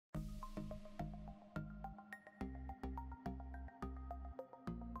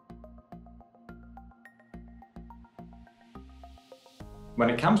When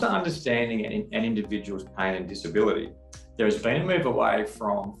it comes to understanding an individual's pain and disability, there has been a move away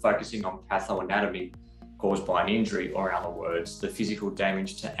from focusing on pathoanatomy caused by an injury, or in other words, the physical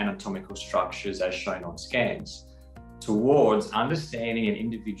damage to anatomical structures as shown on scans, towards understanding an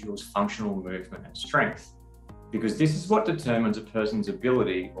individual's functional movement and strength, because this is what determines a person's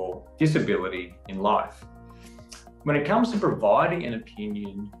ability or disability in life. When it comes to providing an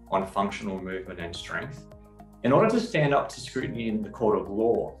opinion on functional movement and strength, in order to stand up to scrutiny in the court of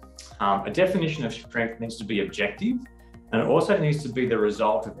law, a definition of strength needs to be objective, and it also needs to be the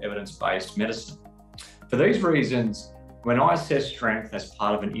result of evidence-based medicine. For these reasons, when I assess strength as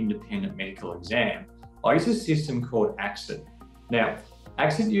part of an independent medical exam, I use a system called ACSID. Now,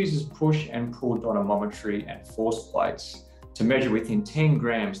 ACSID uses push and pull dynamometry and force plates to measure within 10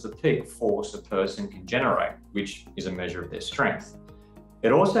 grams the peak force a person can generate, which is a measure of their strength.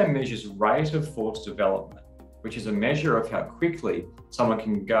 It also measures rate of force development, which is a measure of how quickly someone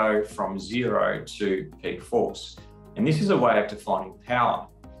can go from 0 to peak force. And this is a way of defining power.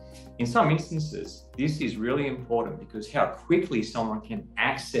 In some instances, this is really important because how quickly someone can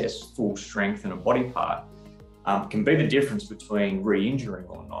access full strength in a body part can be the difference between re-injuring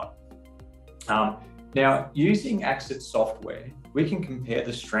or not. Now, using ACSID software, we can compare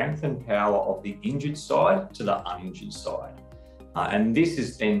the strength and power of the injured side to the uninjured side. And this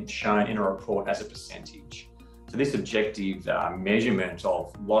is then shown in a report as a percentage. So this objective measurement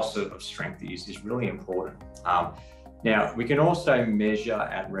of loss of strength is really important. Now, we can also measure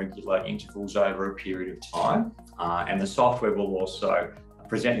at regular intervals over a period of time, and the software will also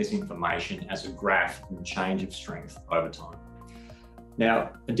present this information as a graph and change of strength over time.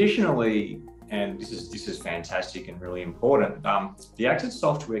 Now, additionally, and this is fantastic and really important, the ACSID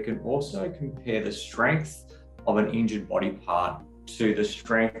software can also compare the strength of an injured body part to the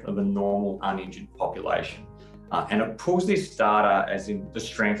strength of a normal uninjured population. And it pulls this data, as in the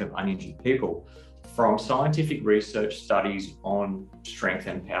strength of uninjured people, from scientific research studies on strength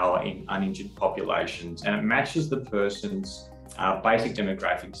and power in uninjured populations, and it matches the person's basic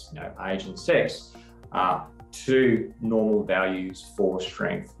demographics, age and sex, to normal values for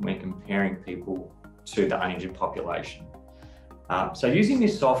strength when comparing people to the uninjured population. So using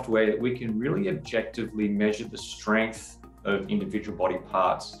this software, we can really objectively measure the strength of individual body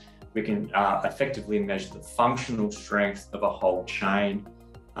parts. We can effectively measure the functional strength of a whole chain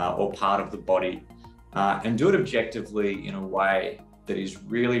or part of the body, and do it objectively in a way that is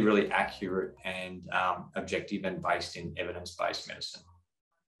really, really accurate and objective and based in evidence-based medicine.